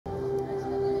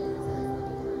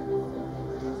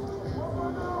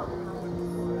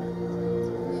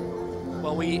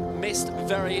Well, we missed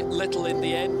very little in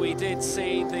the end. We did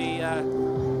see the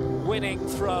winning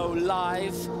throw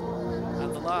live,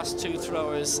 and the last two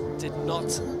throwers did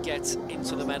not get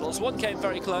into the medals. One came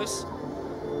very close.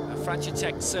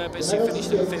 Franciszek Serbis, who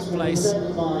finished in 5th place,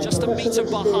 just a metre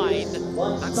behind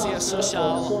Maciej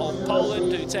Sochal of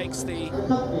Poland, who takes the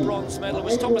bronze medal. It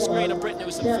was Thomas Green of Britain who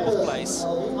was in 4th place.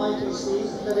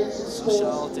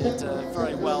 Sochal did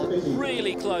very well,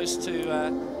 really close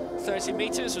to 30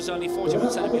 metres, was only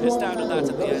 41 centimetres down on that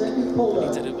at the end. And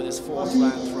he did it with his 4th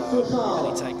round throw,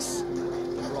 and he takes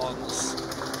the bronze,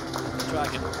 the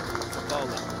Dragon for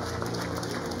Poland.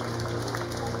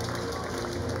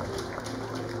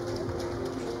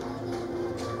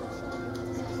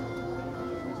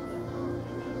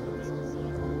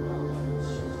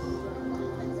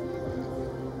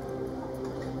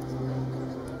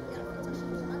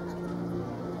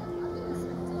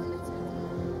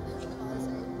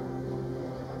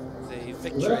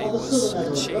 Victory was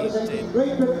achieved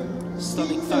in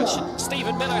stunning fashion.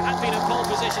 Stephen Miller had been in pole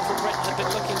position for Britain, had been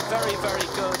looking very, very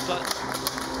good, but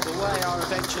the way our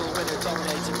eventual winner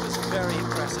dominated was very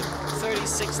impressive.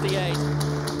 30.68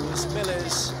 was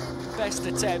Miller's best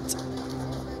attempt.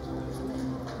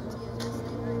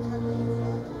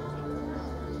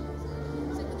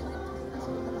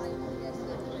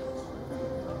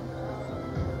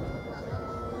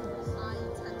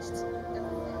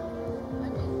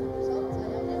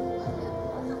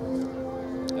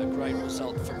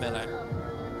 Result for Miller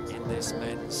in this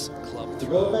men's club throw. The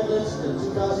gold medalist in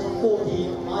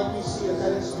 2014 IPC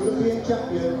Athletics European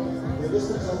Champion, with a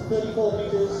distance of 34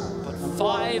 metres. But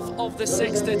 5 of the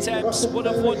 6 attempts would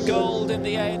have won gold in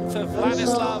the end for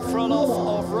Vladislav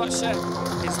Frolov of Russia.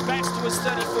 His best was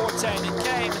 34.10. It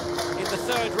came in the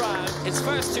 3rd round. His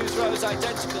first 2 throws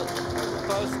identical,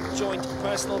 both joint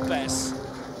personal bests.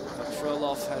 But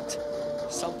Frolov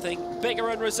had something bigger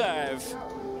in reserve,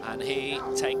 and he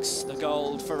takes the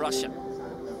gold for Russia.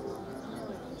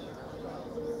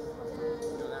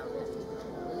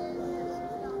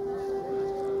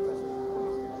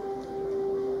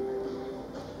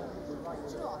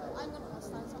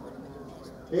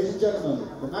 Ladies and gentlemen,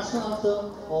 the national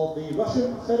anthem of the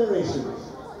Russian Federation.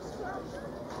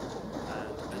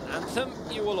 And an anthem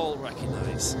you will all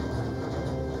recognise.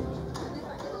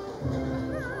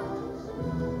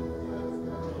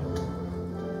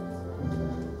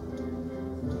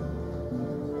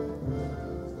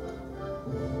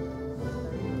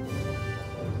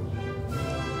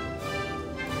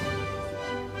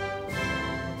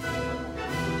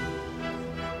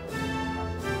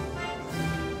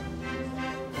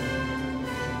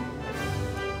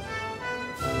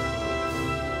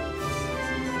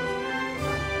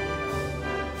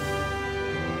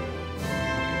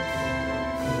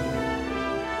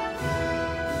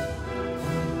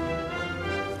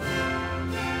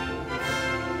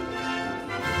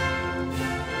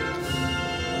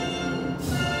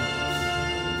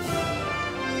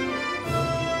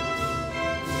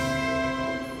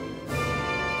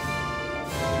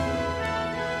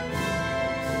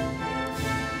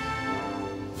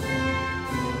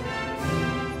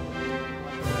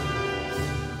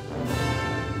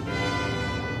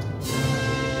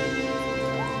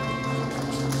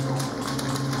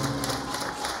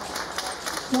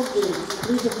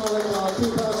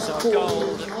 So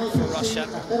gold for Russia,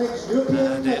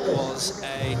 and it was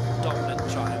a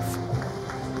dominant triumph.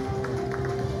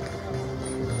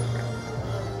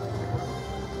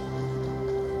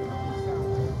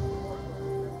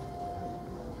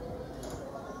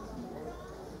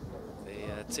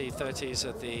 The T30s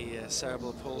are the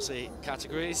cerebral palsy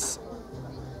categories.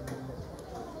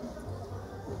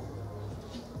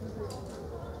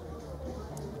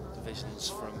 Divisions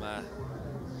from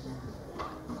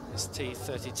this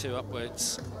T32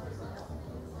 upwards.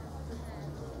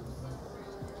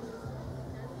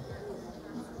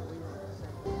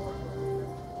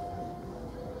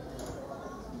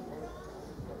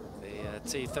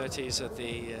 The T30s are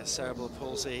the cerebral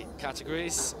palsy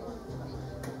categories.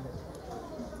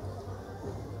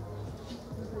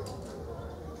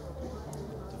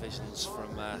 Divisions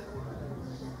from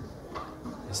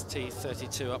this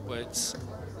T32 upwards.